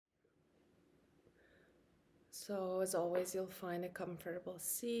So as always, you'll find a comfortable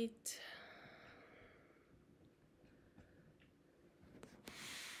seat.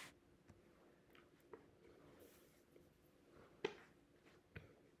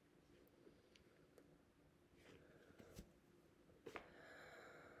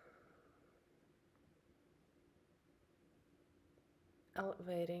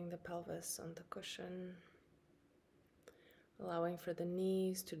 Elevating the pelvis on the cushion, allowing for the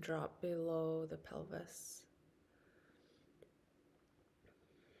knees to drop below the pelvis.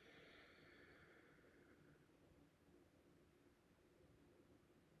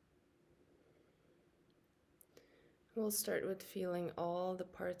 We'll start with feeling all the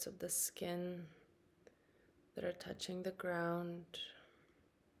parts of the skin that are touching the ground,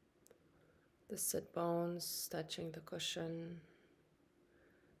 the sit bones touching the cushion,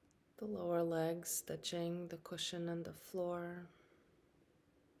 the lower legs touching the cushion and the floor.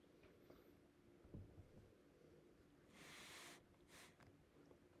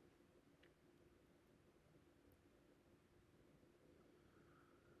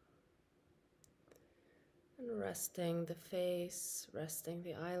 And resting the face, resting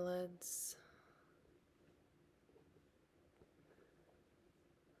the eyelids.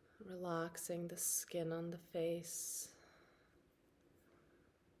 Relaxing the skin on the face.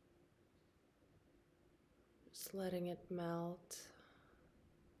 Just letting it melt.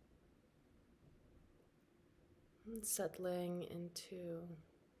 And settling into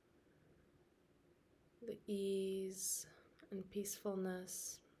the ease and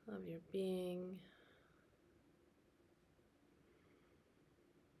peacefulness of your being.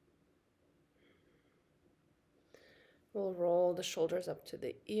 We'll roll the shoulders up to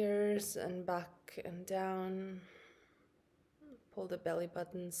the ears and back and down. Pull the belly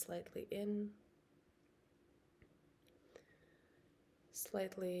button slightly in.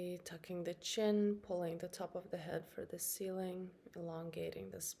 Slightly tucking the chin, pulling the top of the head for the ceiling,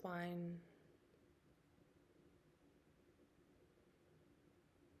 elongating the spine.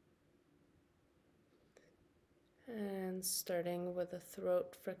 And starting with the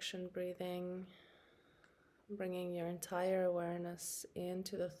throat friction breathing. Bringing your entire awareness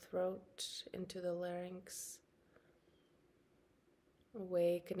into the throat, into the larynx,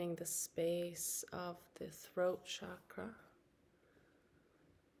 awakening the space of the throat chakra,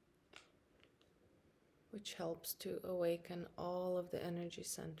 which helps to awaken all of the energy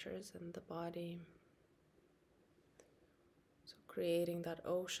centers in the body. So creating that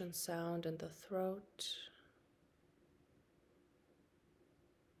ocean sound in the throat.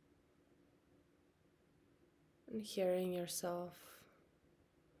 And hearing yourself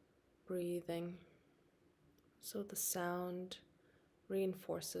breathing, so the sound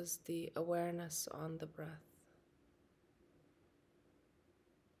reinforces the awareness on the breath.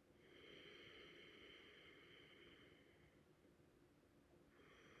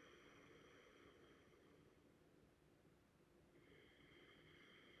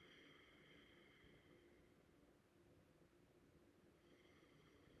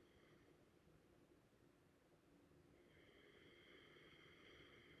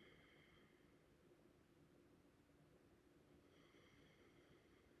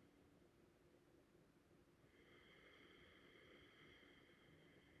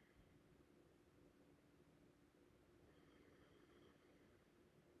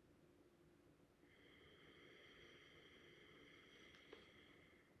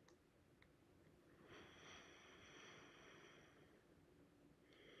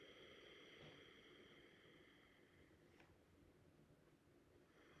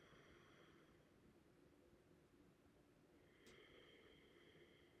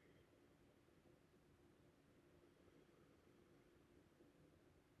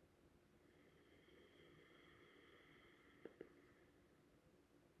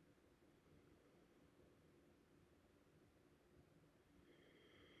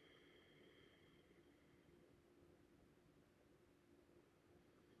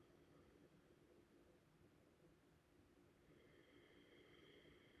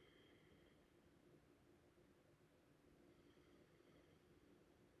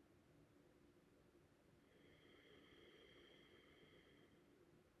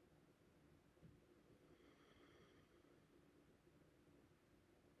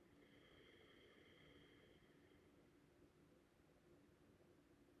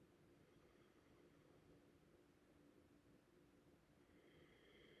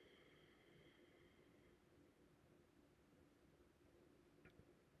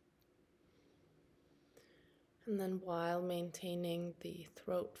 And then while maintaining the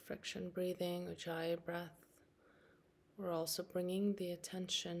throat friction breathing, Ujjayi breath, We're also bringing the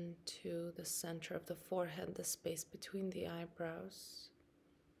attention to the center of the forehead, the space between the eyebrows.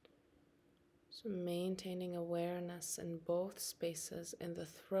 So maintaining awareness in both spaces, in the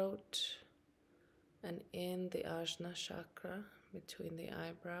throat and in the Ajna chakra between the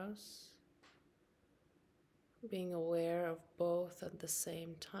eyebrows. Being aware of both at the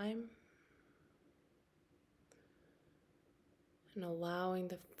same time. And allowing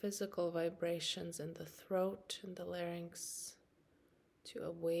the physical vibrations in the throat and the larynx to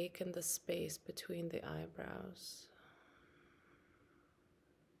awaken the space between the eyebrows.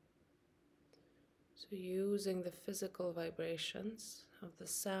 So using the physical vibrations of the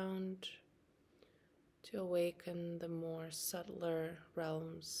sound to awaken the more subtler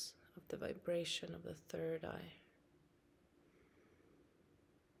realms of the vibration of the third eye.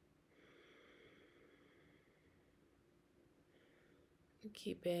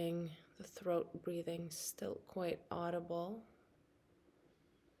 Keeping the throat breathing still quite audible.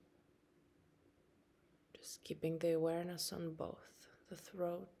 Just keeping the awareness on both the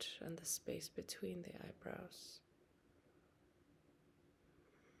throat and the space between the eyebrows.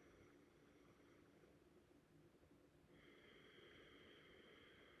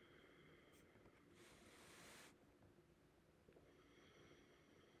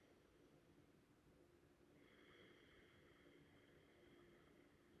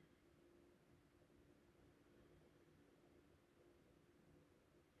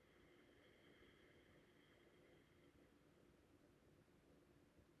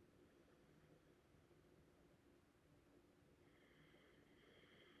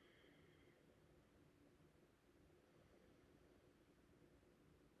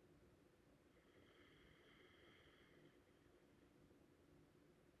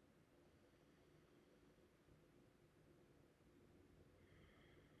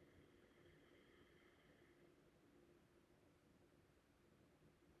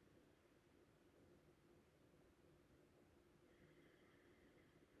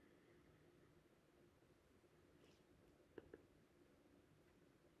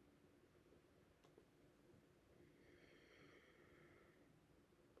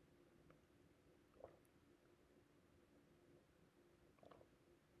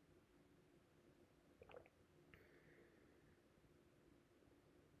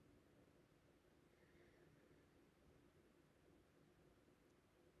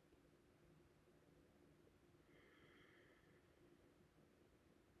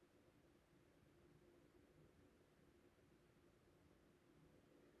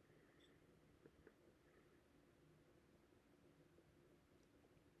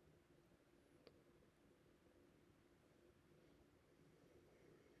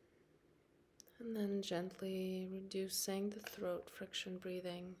 And then gently reducing the throat friction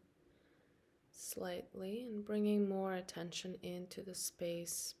breathing slightly and bringing more attention into the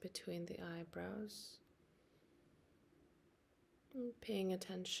space between the eyebrows. And paying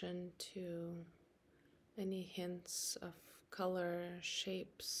attention to any hints of color,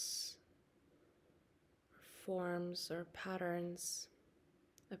 shapes, forms or patterns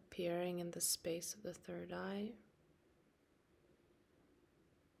appearing in the space of the third eye.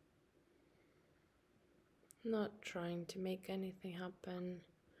 Not trying to make anything happen,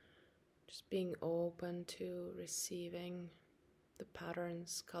 just being open to receiving the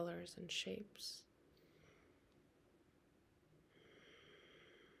patterns, colors, and shapes.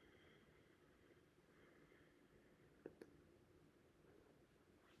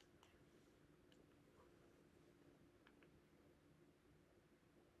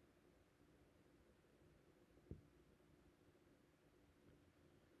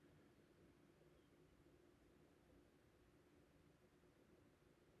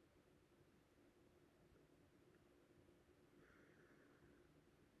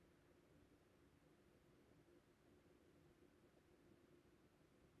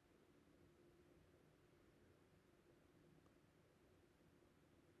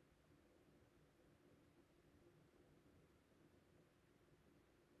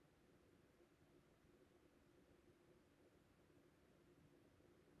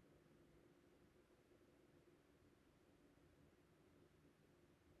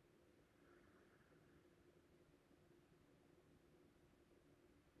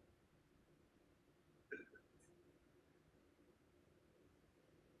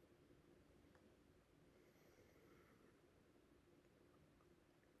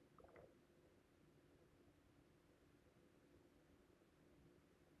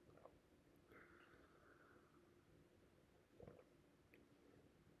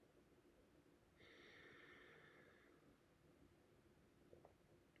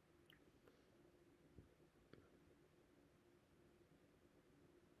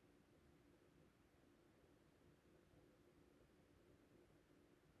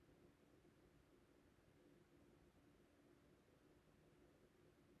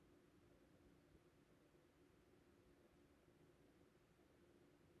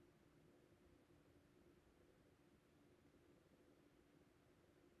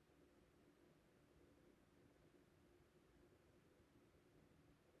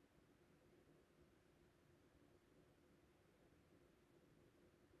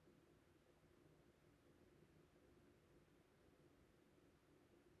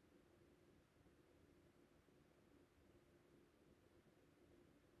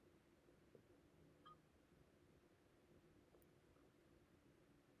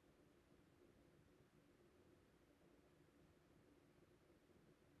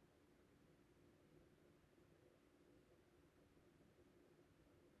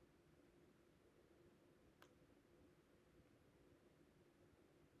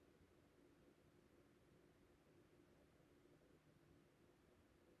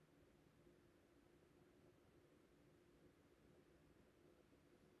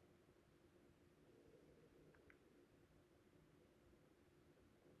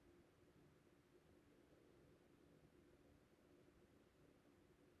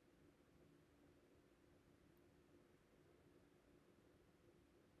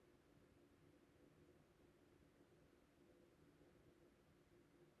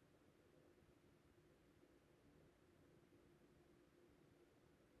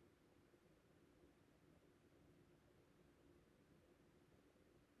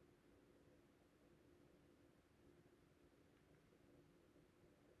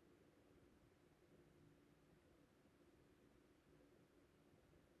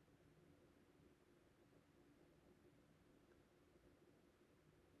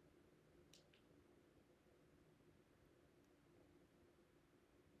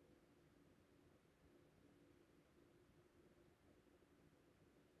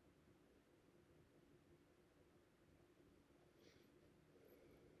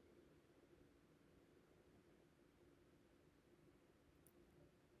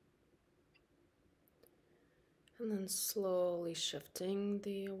 And then slowly shifting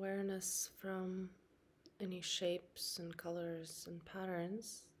the awareness from any shapes and colors and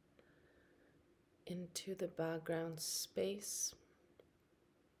patterns into the background space.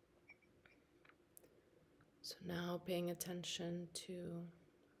 So now paying attention to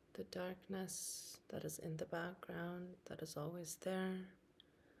the darkness that is in the background, that is always there.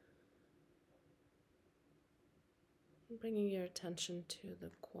 Bringing your attention to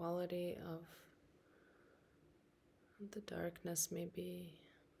the quality of the darkness. Maybe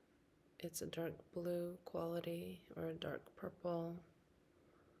it's a dark blue quality or a dark purple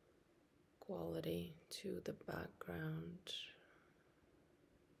quality to the background.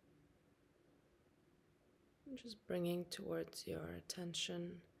 Just bringing towards your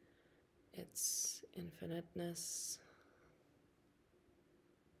attention its infiniteness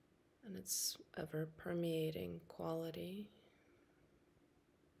and its ever permeating quality.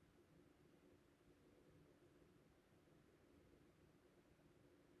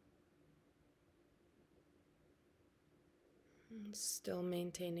 And still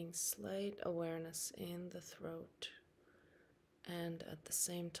maintaining slight awareness in the throat, and at the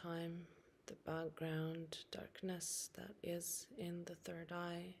same time the background darkness that is in the third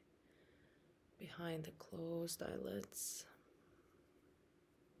eye, behind the closed eyelids.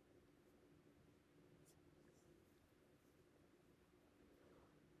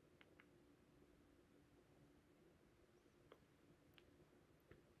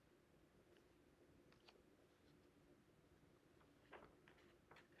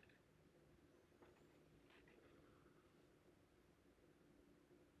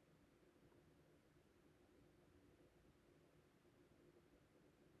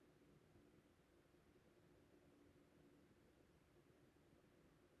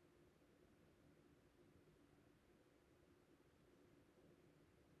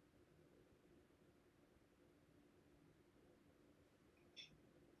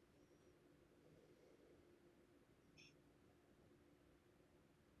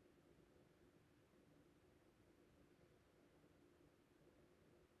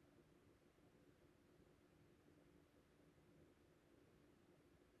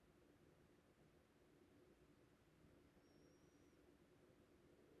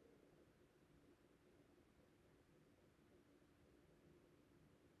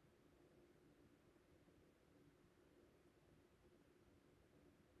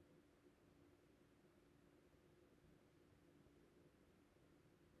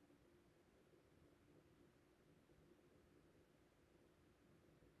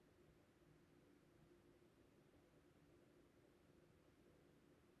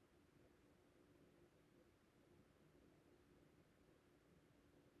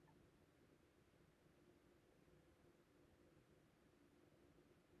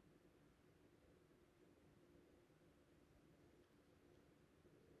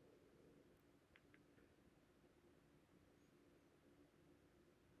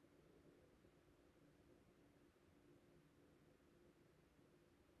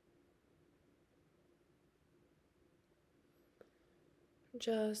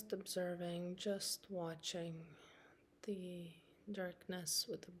 Just observing, just watching the darkness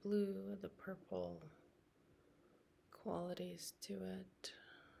with the blue or the purple qualities to it.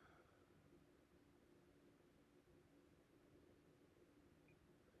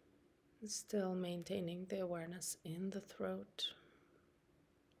 Still maintaining the awareness in the throat.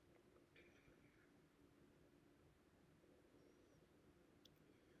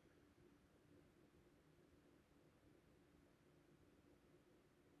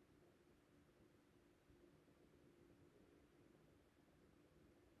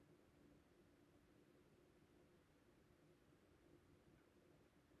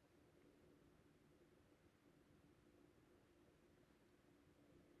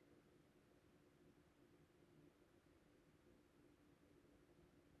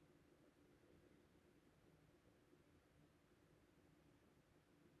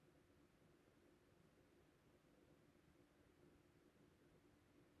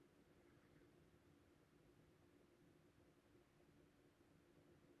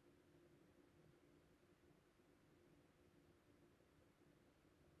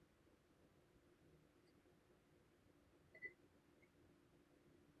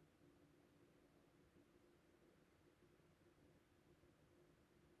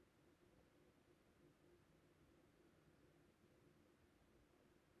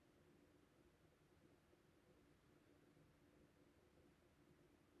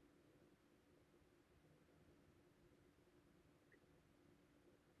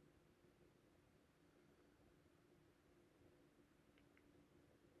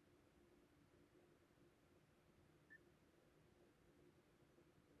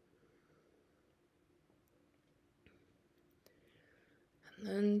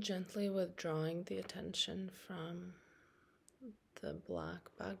 And gently withdrawing the attention from the black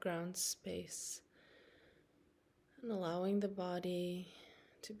background space and allowing the body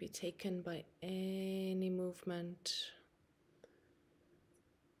to be taken by any movement,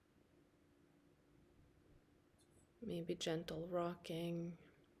 maybe gentle rocking,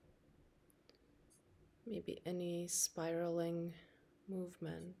 maybe any spiraling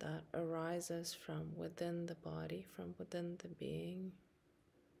movement that arises from within the body, from within the being.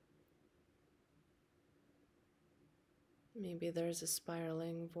 Maybe there's a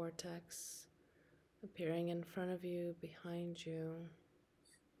spiraling vortex appearing in front of you, behind you.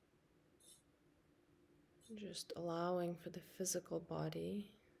 Just allowing for the physical body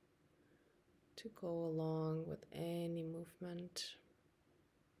to go along with any movement.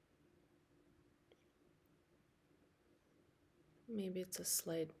 Maybe it's a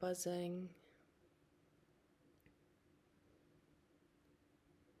slight buzzing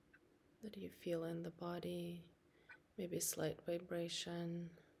that you feel in the body, maybe slight vibration,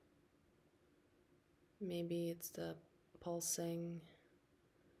 maybe it's the pulsing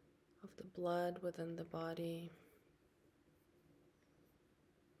of the blood within the body.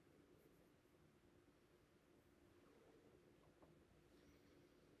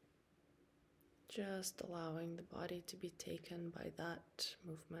 Just allowing the body to be taken by that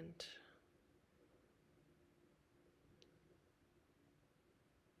movement.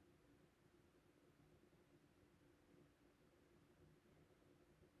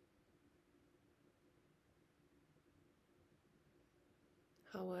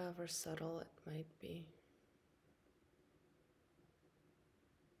 However subtle it might be.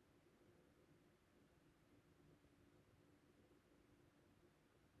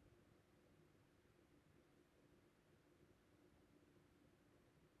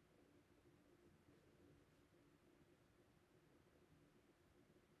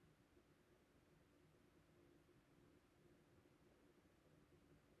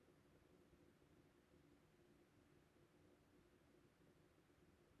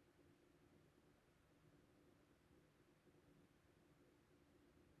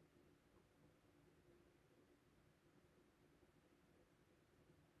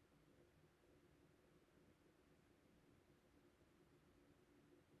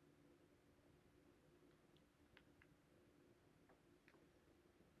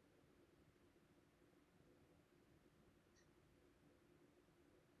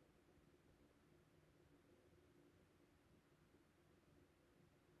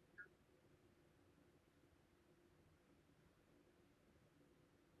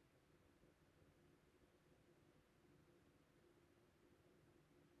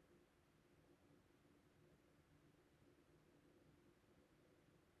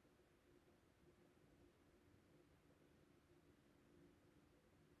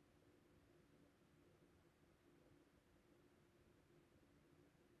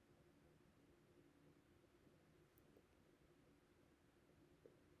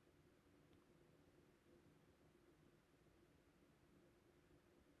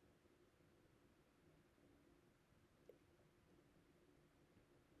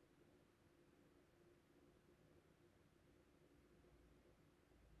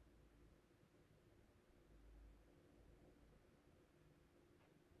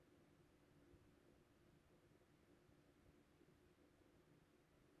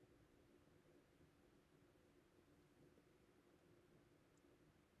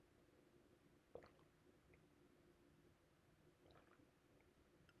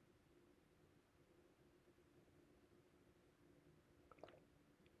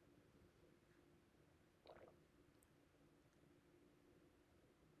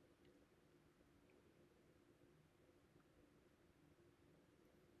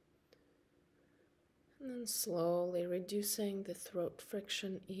 And then slowly reducing the throat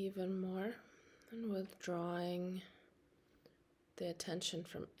friction even more and withdrawing the attention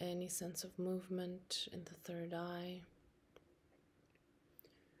from any sense of movement in the third eye.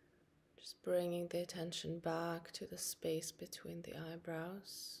 Just bringing the attention back to the space between the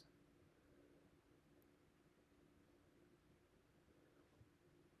eyebrows.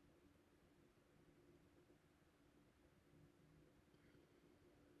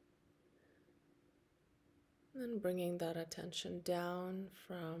 And then bringing that attention down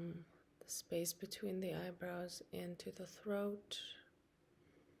from the space between the eyebrows into the throat.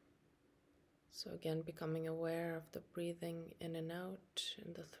 So again, becoming aware of the breathing in and out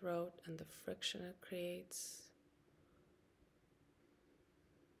in the throat and the friction it creates.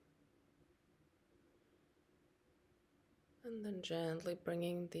 And then gently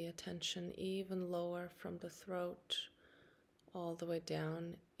bringing the attention even lower from the throat, all the way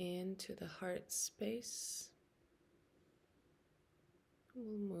down into the heart space.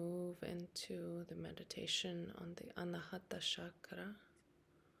 We'll move into the meditation on the Anahata chakra.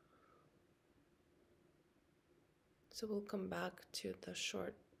 So we'll come back to the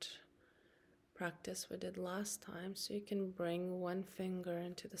short practice we did last time. So you can bring one finger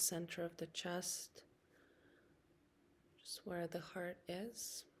into the center of the chest, just where the heart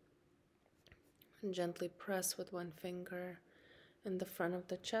is, and gently press with one finger in the front of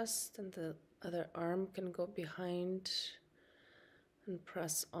the chest, and the other arm can go behind and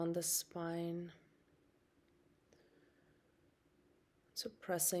press on the spine. So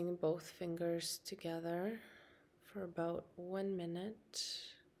pressing both fingers together for about 1 minute,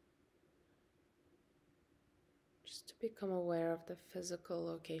 just to become aware of the physical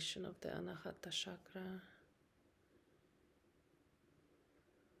location of the Anahata chakra.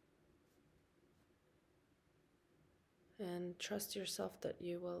 And trust yourself that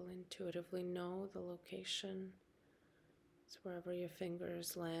you will intuitively know the location. It's wherever your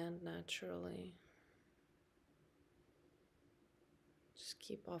fingers land naturally. Just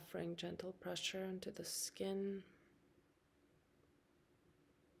keep offering gentle pressure into the skin,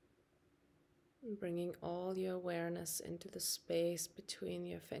 and bringing all your awareness into the space between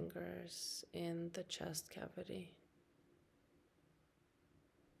your fingers in the chest cavity.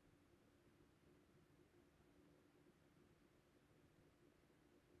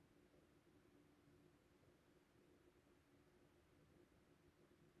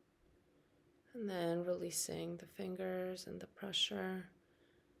 And then releasing the fingers and the pressure,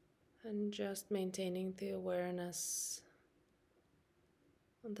 and just maintaining the awareness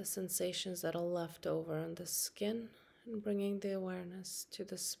on the sensations that are left over on the skin, and bringing the awareness to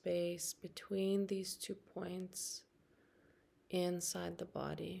the space between these 2 points inside the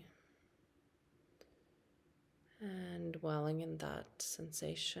body, and dwelling in that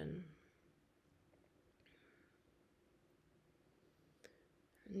sensation.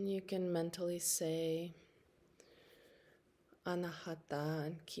 And you can mentally say Anahata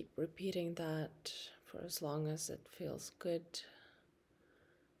and keep repeating that for as long as it feels good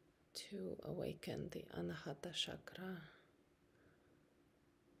to awaken the Anahata chakra.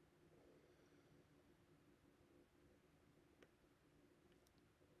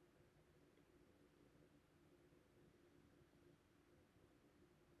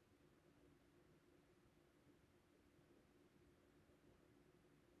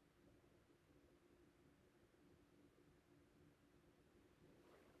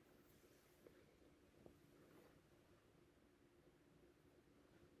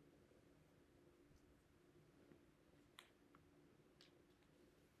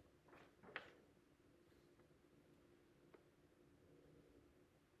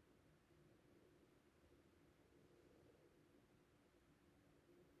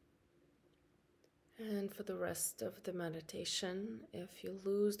 And for the rest of the meditation, if you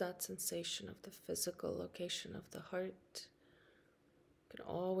lose that sensation of the physical location of the heart, you can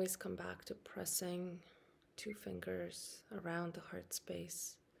always come back to pressing 2 fingers around the heart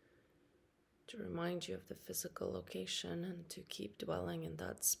space to remind you of the physical location, and to keep dwelling in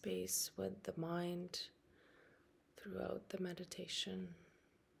that space with the mind throughout the meditation.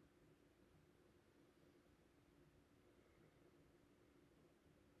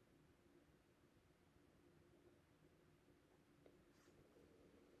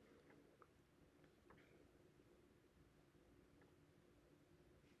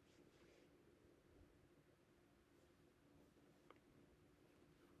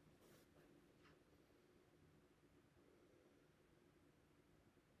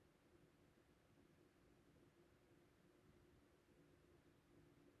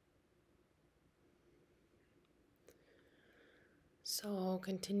 So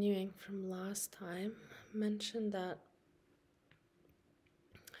continuing from last time, mentioned that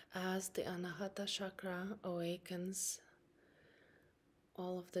as the Anahata chakra awakens,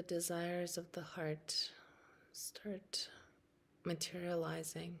 all of the desires of the heart start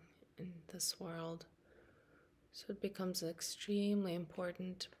materializing in this world. So it becomes extremely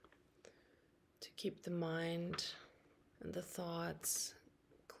important to keep the mind and the thoughts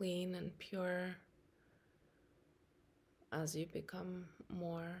clean and pure as you become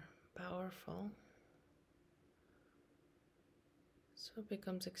more powerful. So it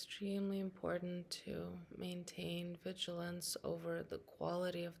becomes extremely important to maintain vigilance over the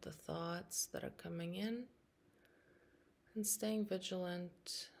quality of the thoughts that are coming in, and staying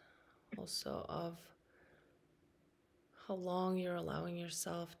vigilant also of how long you're allowing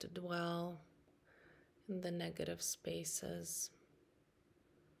yourself to dwell in the negative spaces,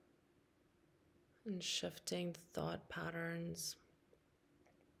 and shifting the thought patterns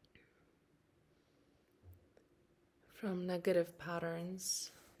from negative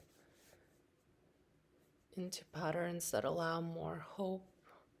patterns into patterns that allow more hope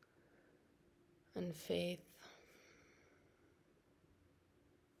and faith.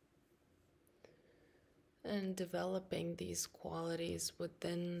 And developing these qualities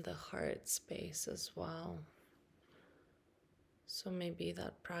within the heart space as well. So maybe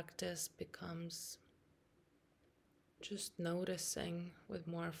that practice becomes just noticing with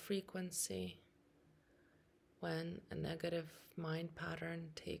more frequency when a negative mind pattern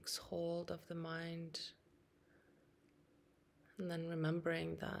takes hold of the mind. And then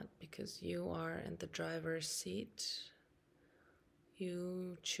remembering that because you are in the driver's seat,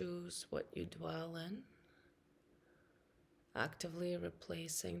 you choose what you dwell in. Actively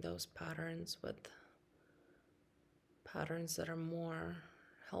replacing those patterns with patterns that are more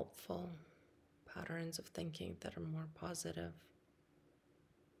helpful, patterns of thinking that are more positive.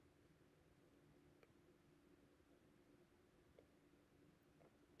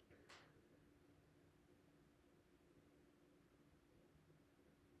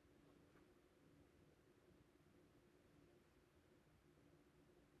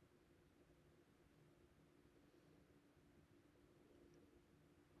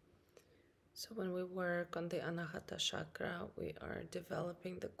 So when we work on the Anahata chakra, we are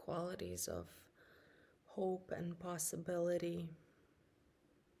developing the qualities of hope and possibility,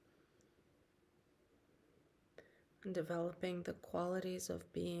 and developing the qualities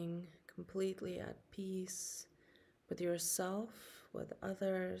of being completely at peace with yourself, with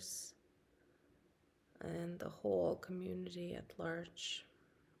others, and the whole community at large.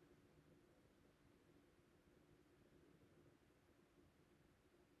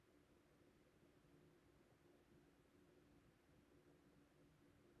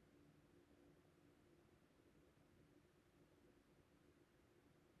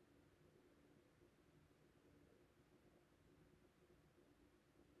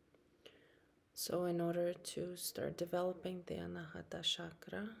 So in order to start developing the Anahata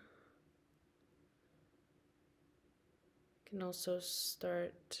chakra, you can also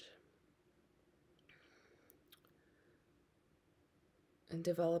start in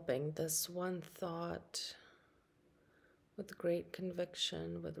developing this one thought with great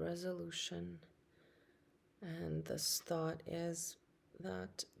conviction, with resolution. And this thought is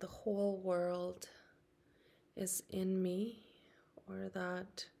that the whole world is in me, or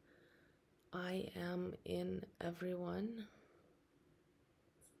that I am in everyone,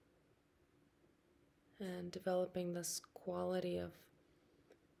 and developing this quality of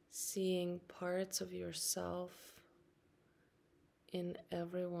seeing parts of yourself in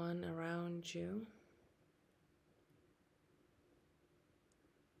everyone around you,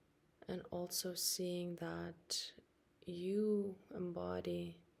 and also seeing that you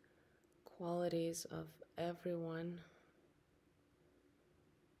embody qualities of everyone,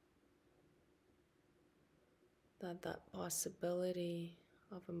 that possibility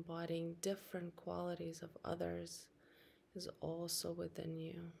of embodying different qualities of others is also within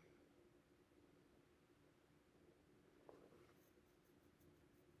you.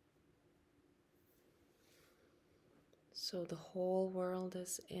 So the whole world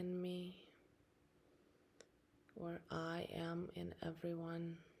is in me, or I am in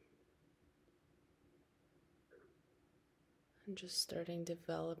everyone. And just starting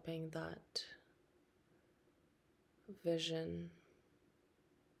developing that vision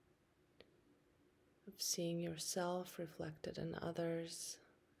of seeing yourself reflected in others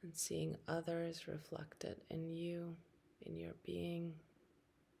and seeing others reflected in you, in your being.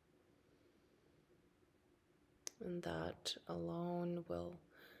 And that alone will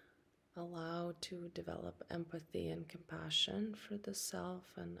allow to develop empathy and compassion for the self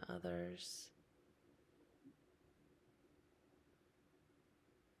and others.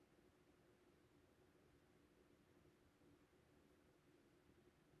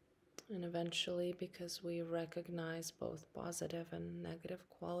 And eventually, because we recognize both positive and negative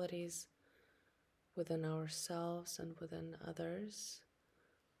qualities within ourselves and within others,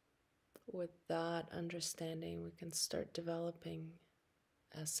 with that understanding, we can start developing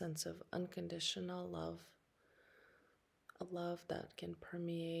a sense of unconditional love, a love that can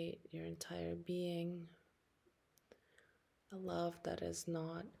permeate your entire being, a love that is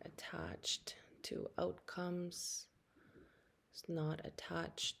not attached to outcomes, is not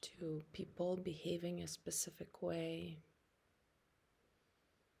attached to people behaving a specific way,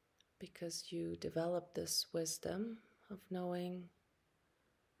 because you develop this wisdom of knowing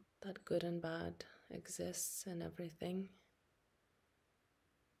that good and bad exists in everything.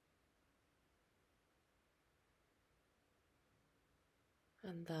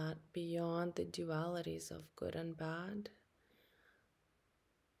 and that beyond the dualities of good and bad,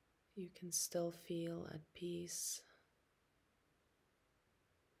 you can still feel at peace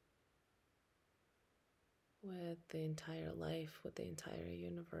with the entire life, with the entire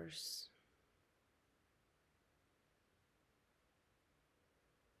universe.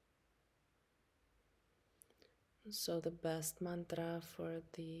 So the best mantra for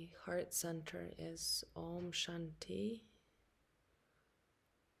the heart center is Om Shanti.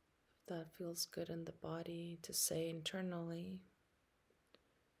 If that feels good in the body to say internally.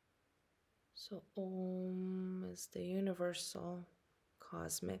 So Om is the universal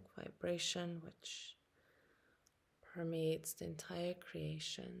cosmic vibration which permeates the entire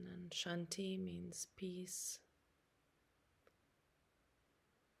creation, and Shanti means peace.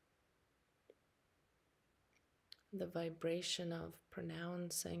 The vibration of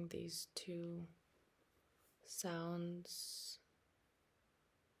pronouncing these two sounds,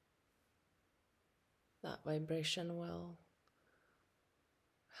 that vibration will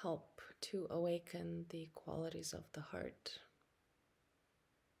help to awaken the qualities of the heart.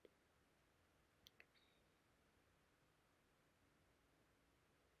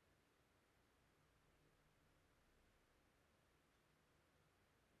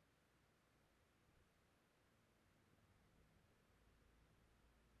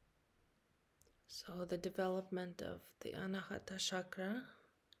 So the development of the Anahata chakra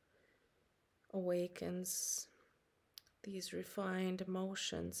awakens these refined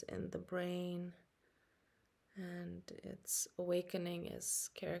emotions in the brain, and its awakening is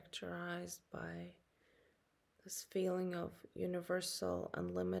characterized by this feeling of universal,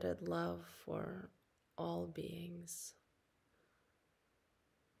 unlimited love for all beings.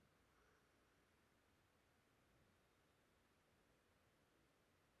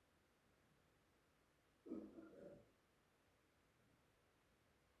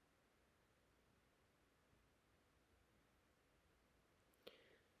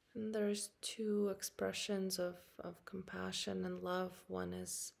 And there's two expressions of compassion and love. One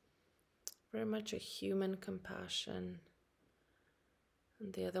is very much a human compassion,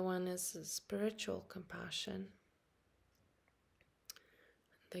 and the other one is a spiritual compassion.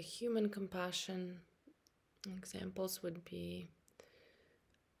 The human compassion examples would be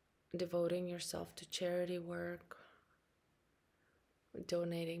devoting yourself to charity work,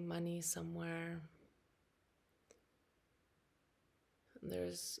 donating money somewhere.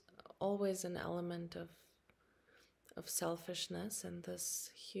 There's always an element of selfishness in this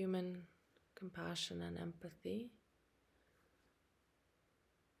human compassion and empathy.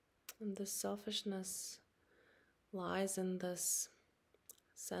 And this selfishness lies in this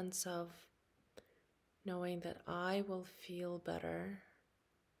sense of knowing that I will feel better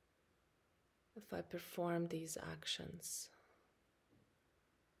if I perform these actions.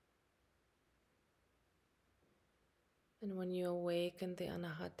 And when you awaken the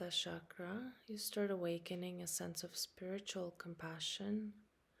Anahata chakra, you start awakening a sense of spiritual compassion,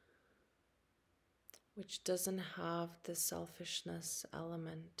 which doesn't have the selfishness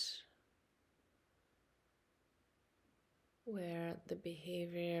element, where the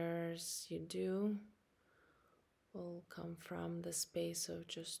behaviors you do will come from the space of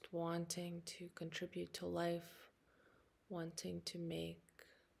just wanting to contribute to life, wanting to make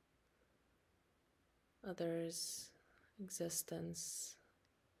others' existence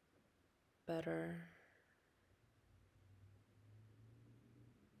better.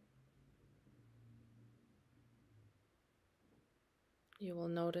 You will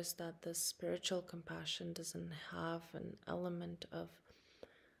notice that the spiritual compassion doesn't have an element of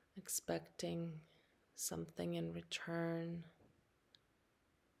expecting something in return.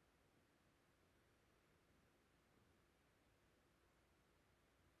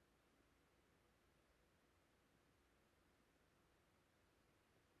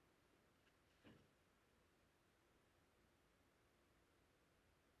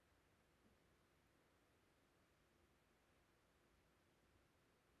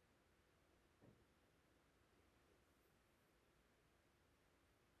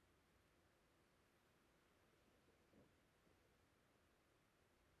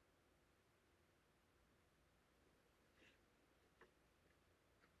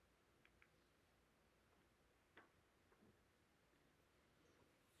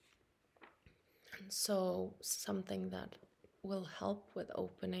 And so something that will help with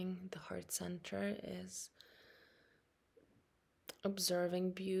opening the heart center is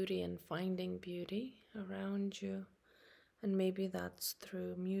observing beauty and finding beauty around you. And maybe that's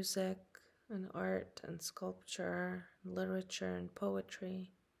through music and art and sculpture, and literature and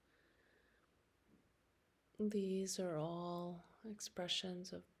poetry. These are all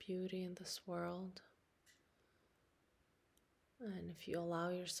expressions of beauty in this world. And if you allow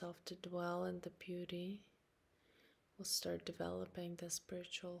yourself to dwell in the beauty, you'll start developing the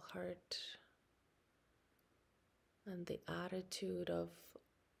spiritual heart and the attitude of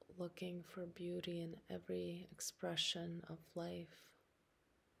looking for beauty in every expression of life.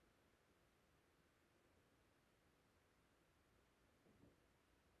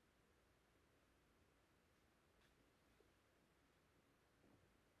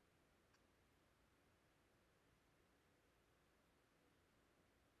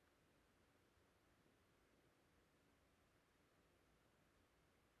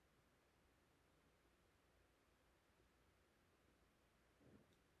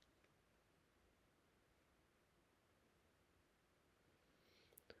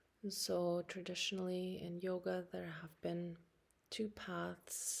 And so traditionally in yoga, there have been two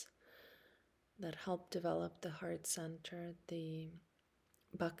paths that help develop the heart center: the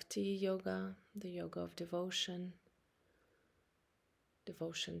bhakti yoga, the yoga of devotion,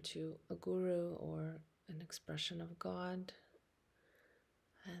 devotion to a guru or an expression of God.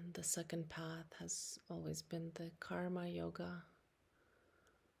 And the second path has always been the karma yoga,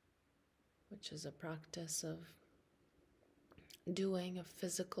 which is a practice of doing, of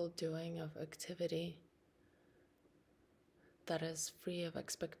physical doing, of activity that is free of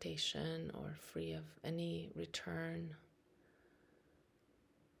expectation or free of any return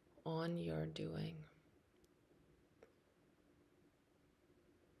on your doing.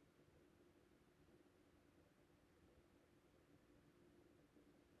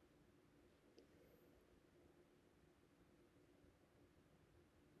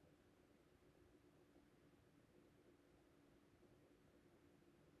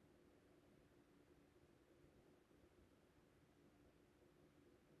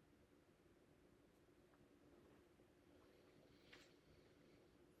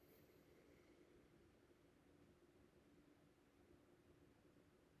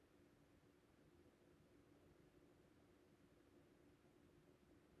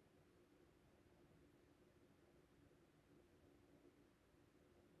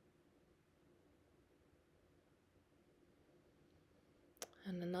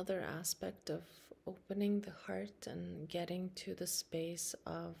 And another aspect of opening the heart and getting to the space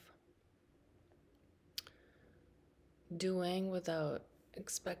of doing without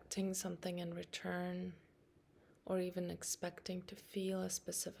expecting something in return, or even expecting to feel a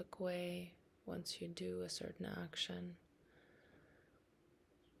specific way once you do a certain action.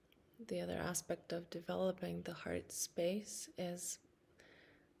 The other aspect of developing the heart space is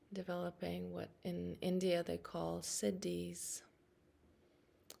developing what in India they call siddhis,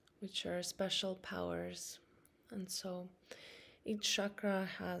 which are special powers. And so each chakra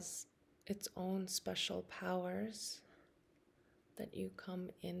has its own special powers that you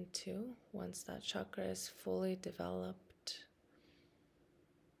come into once that chakra is fully developed.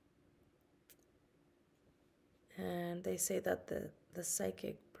 And they say that the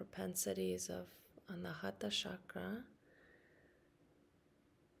psychic propensities of Anahata chakra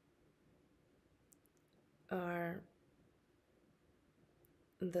are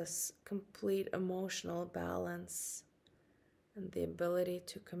this complete emotional balance and the ability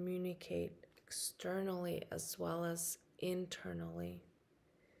to communicate externally as well as internally,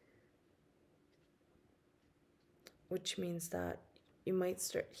 which means that you might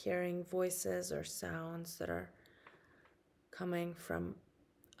start hearing voices or sounds that are coming from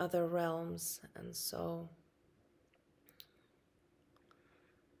other realms. And so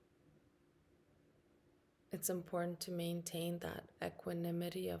it's important to maintain that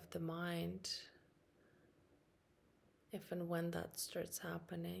equanimity of the mind if and when that starts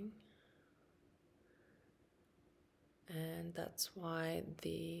happening. And that's why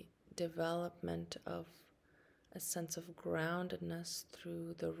the development of a sense of groundedness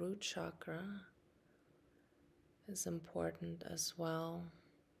through the root chakra is important as well.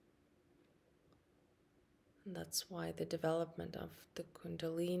 And that's why the development of the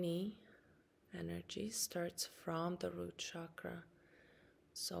Kundalini energy starts from the root chakra.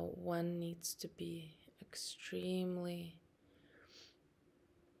 So one needs to be extremely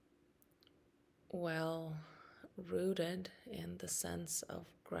well rooted in the sense of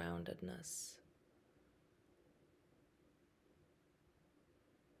groundedness.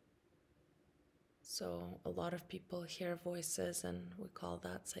 So a lot of people hear voices, and we call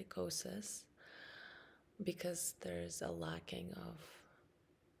that psychosis, because there's a lacking of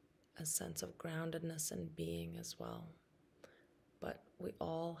a sense of groundedness and being as well. But we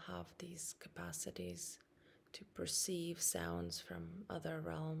all have these capacities to perceive sounds from other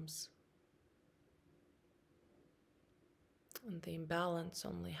realms. And the imbalance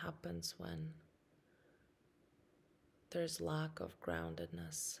only happens when there's lack of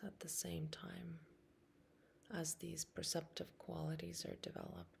groundedness at the same time as these perceptive qualities are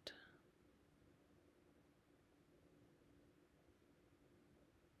developed.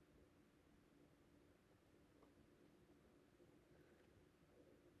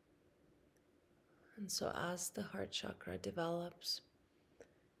 And so as the heart chakra develops,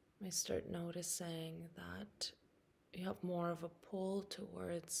 you may start noticing that you have more of a pull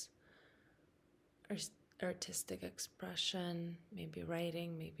towards artistic expression, maybe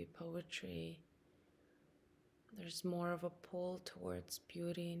writing, maybe poetry. There's more of a pull towards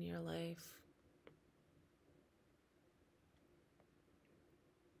beauty in your life.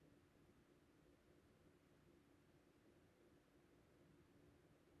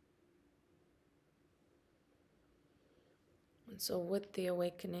 And so with the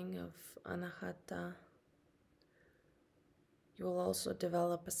awakening of Anahata, you will also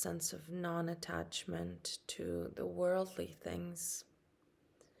develop a sense of non-attachment to the worldly things.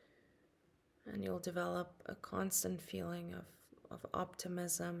 And you'll develop a constant feeling of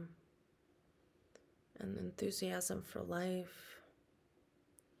optimism and enthusiasm for life.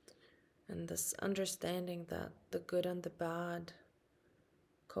 And this understanding that the good and the bad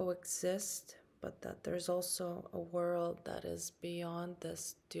coexist, but that there's also a world that is beyond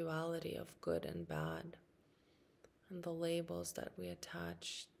this duality of good and bad and the labels that we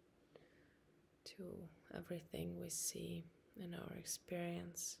attach to everything we see in our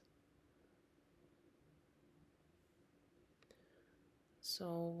experience.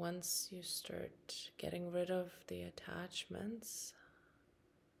 So once you start getting rid of the attachments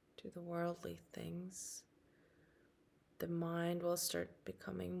to the worldly things, the mind will start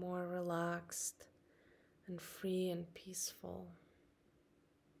becoming more relaxed and free and peaceful.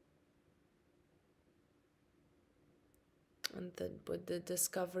 And with the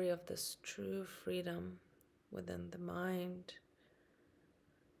discovery of this true freedom within the mind,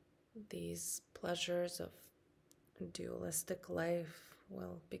 these pleasures of dualistic life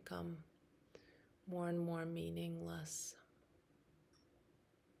will become more and more meaningless.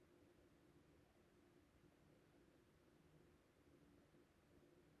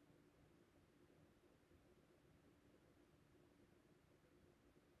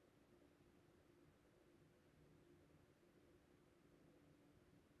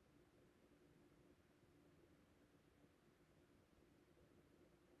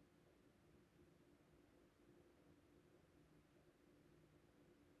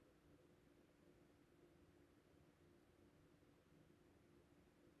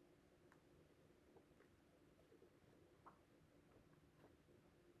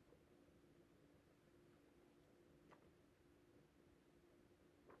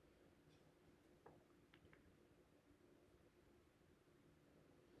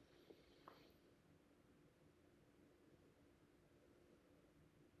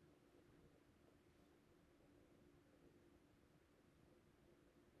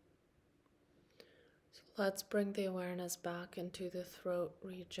 So let's bring the awareness back into the throat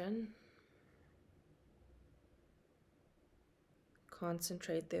region.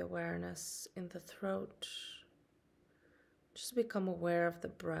 Concentrate the awareness in the throat. Just become aware of the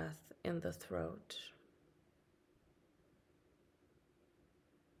breath in the throat.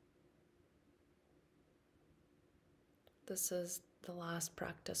 This is the last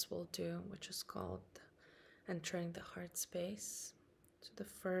practice we'll do, which is called entering the heart space. So the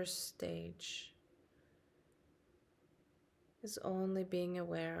first stage is only being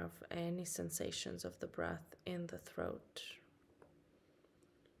aware of any sensations of the breath in the throat.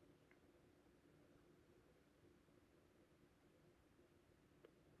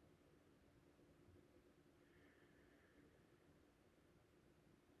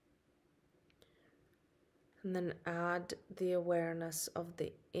 And then add the awareness of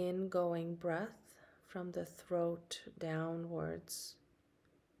the ingoing breath from the throat downwards.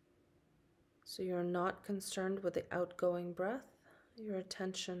 So you're not concerned with the outgoing breath. Your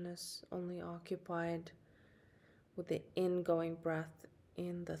attention is only occupied with the ingoing breath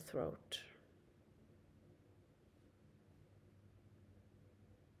in the throat.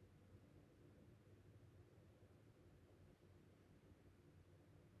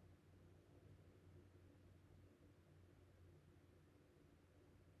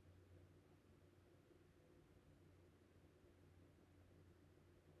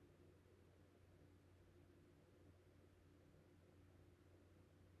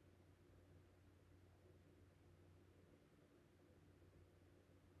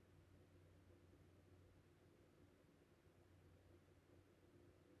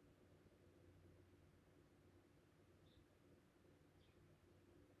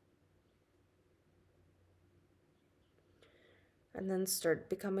 And then start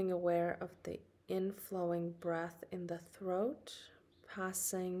becoming aware of the inflowing breath in the throat,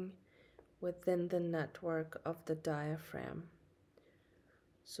 passing within the network of the diaphragm.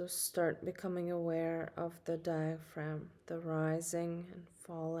 So start becoming aware of the diaphragm, the rising and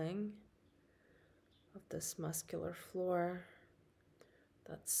falling of this muscular floor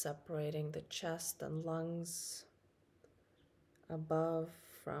that's separating the chest and lungs above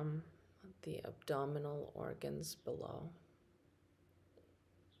from the abdominal organs below.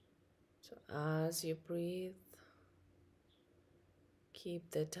 So as you breathe,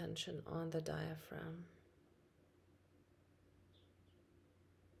 keep the attention on the diaphragm.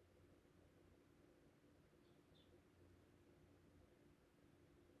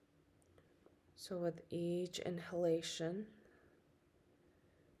 So with each inhalation,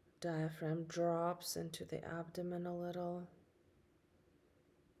 diaphragm drops into the abdomen a little,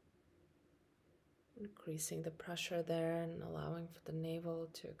 increasing the pressure there and allowing for the navel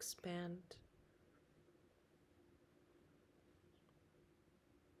to expand.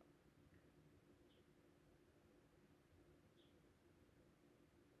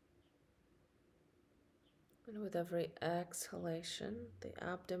 And with every exhalation, the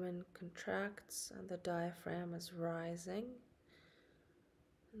abdomen contracts and the diaphragm is rising,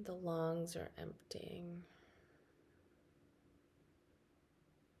 and the lungs are emptying.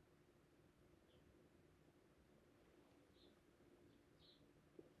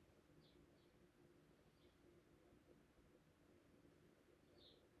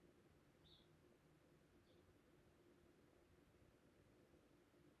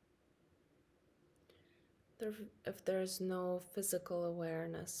 If there's no physical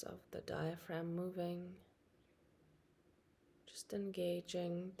awareness of the diaphragm moving, just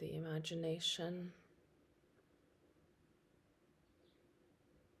engaging the imagination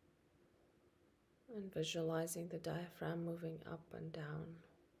and visualizing the diaphragm moving up and down.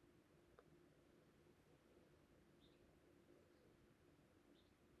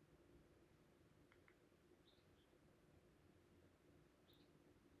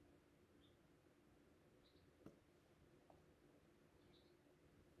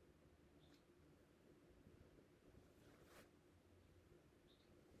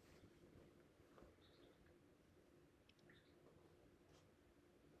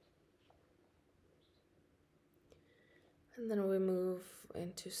 And then we move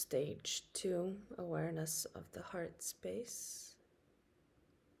into stage 2, awareness of the heart space.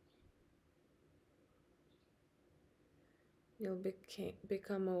 You'll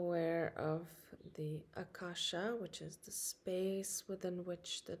become aware of the akasha, which is the space within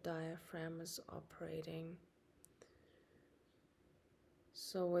which the diaphragm is operating.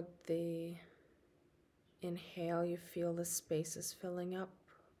 So with the inhale, you feel the space is filling up.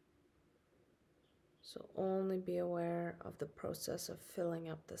 So only be aware of the process of filling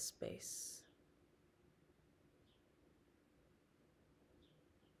up the space.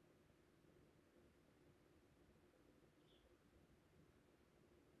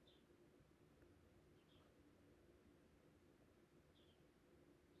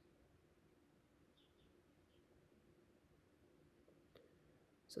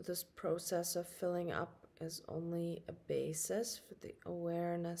 So this process of filling up is only a basis for the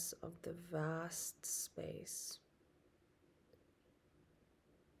awareness of the vast space.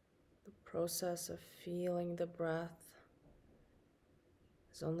 The process of feeling the breath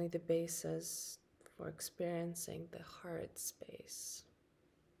is only the basis for experiencing the heart space.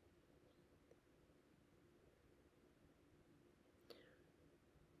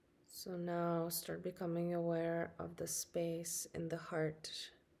 So now start becoming aware of the space in the heart.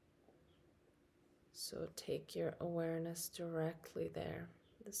 So take your awareness directly there,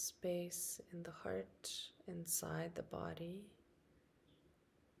 the space in the heart, inside the body.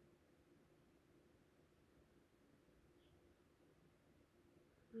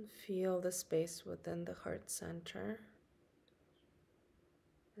 And feel the space within the heart center.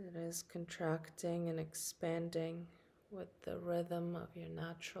 It is contracting and expanding with the rhythm of your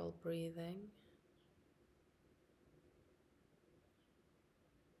natural breathing.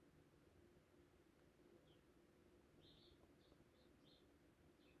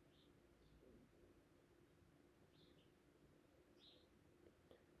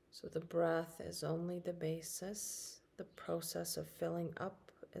 So the breath is only the basis. The process of filling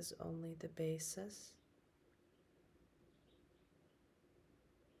up is only the basis.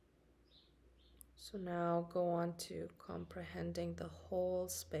 So now go on to comprehending the whole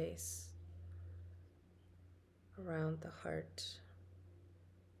space around the heart.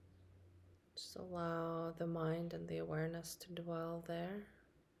 Just allow the mind and the awareness to dwell there.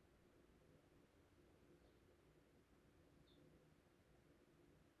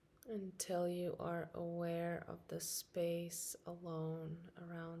 until you are aware of the space alone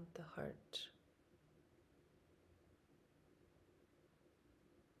around the heart.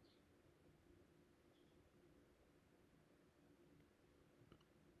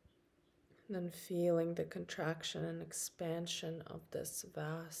 And then feeling the contraction and expansion of this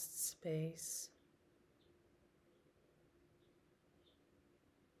vast space.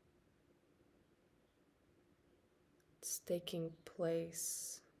 It's taking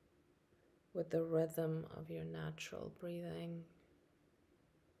place with the rhythm of your natural breathing.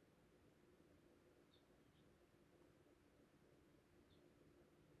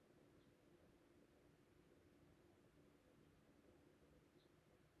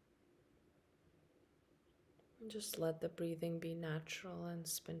 And just let the breathing be natural and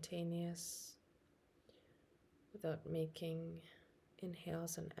spontaneous without making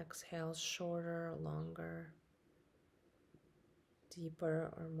inhales and exhales shorter or longer,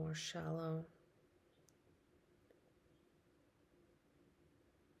 deeper or more shallow.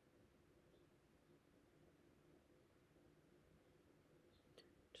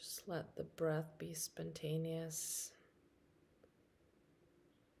 Just let the breath be spontaneous.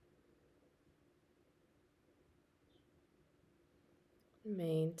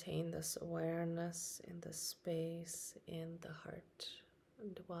 Maintain this awareness in the space in the heart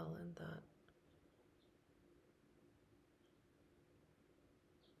and dwell in that.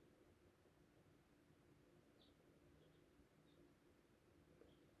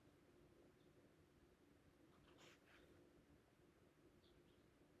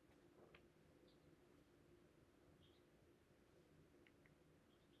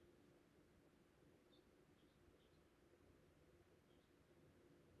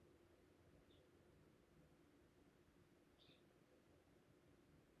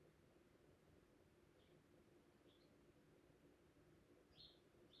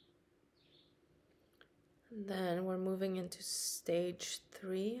 And then we're moving into stage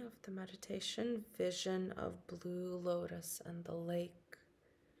 3 of the meditation, vision of blue lotus and the lake.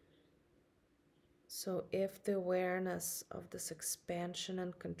 So if the awareness of this expansion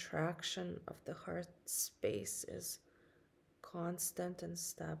and contraction of the heart space is constant and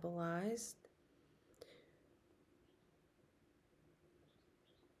stabilized,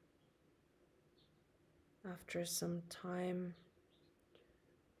 after some time,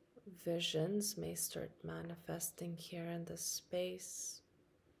 visions may start manifesting here in this space.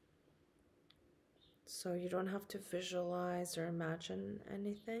 So you don't have to visualize or imagine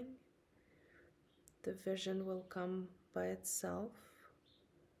anything. The vision will come by itself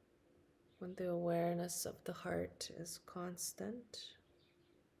when the awareness of the heart is constant.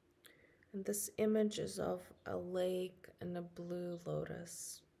 And this image is of a lake and a blue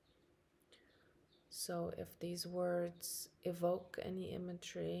lotus. So if these words evoke any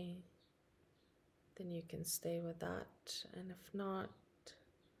imagery, then you can stay with that. And if not,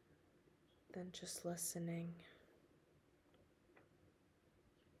 then just listening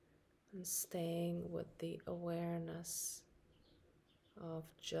and staying with the awareness of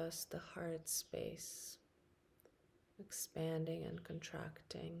just the heart space, expanding and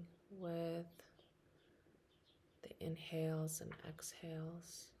contracting with the inhales and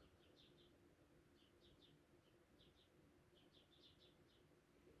exhales.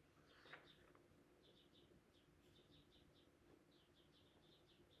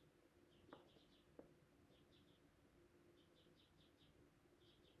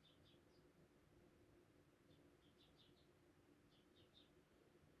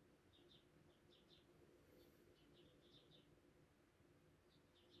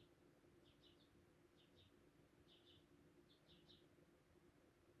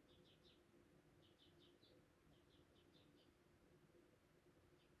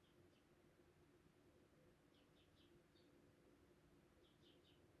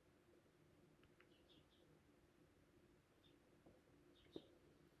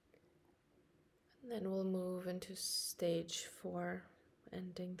 And then we'll move into stage 4,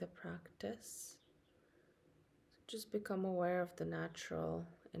 ending the practice. So just become aware of the natural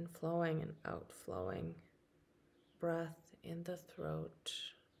inflowing and outflowing breath in the throat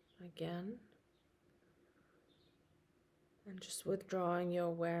again. And just withdrawing your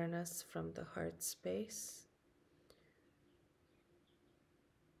awareness from the heart space.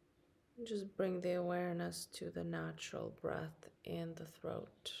 And just bring the awareness to the natural breath in the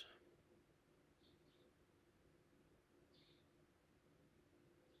throat.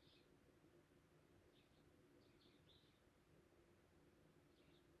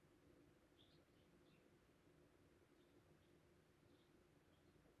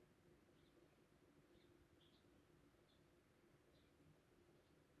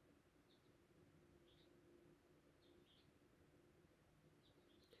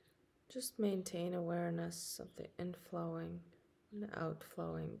 Just maintain awareness of the inflowing and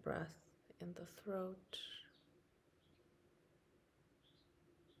outflowing breath in the throat.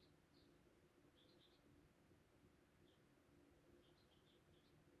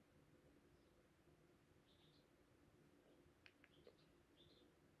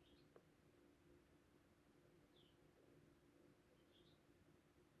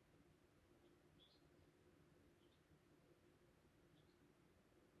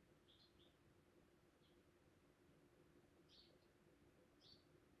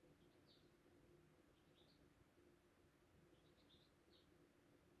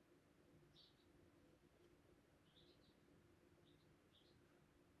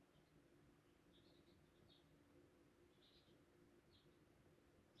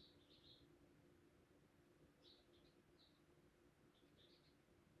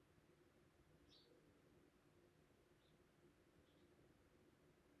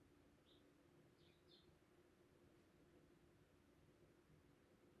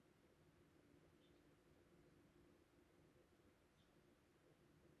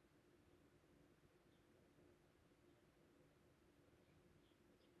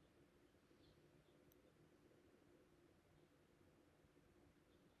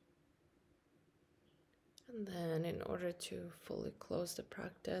 And then in order to fully close the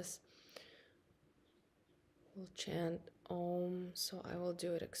practice, we'll chant Om. So I will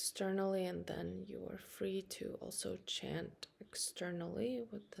do it externally, and then you are free to also chant externally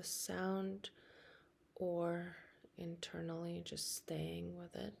with the sound or internally, just staying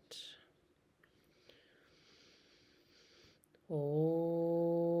with it.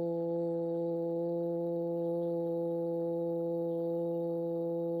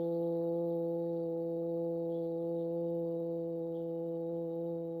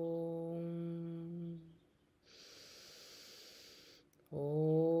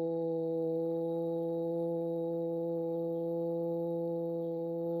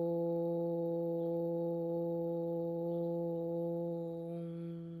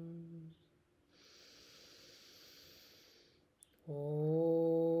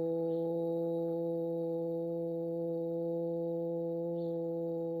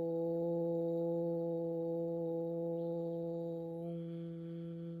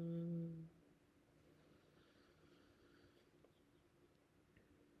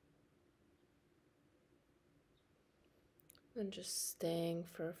 And just staying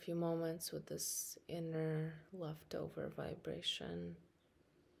for a few moments with this inner leftover vibration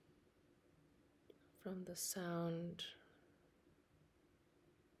from the sound.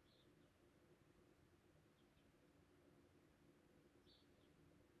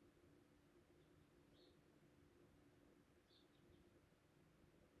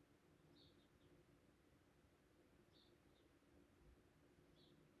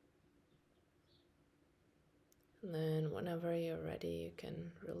 And then whenever you're ready, you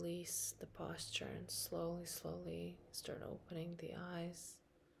can release the posture and slowly, slowly start opening the eyes.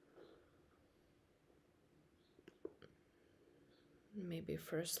 Maybe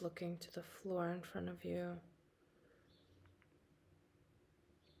first looking to the floor in front of you.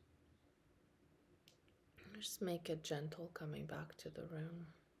 Just make it gentle coming back to the room.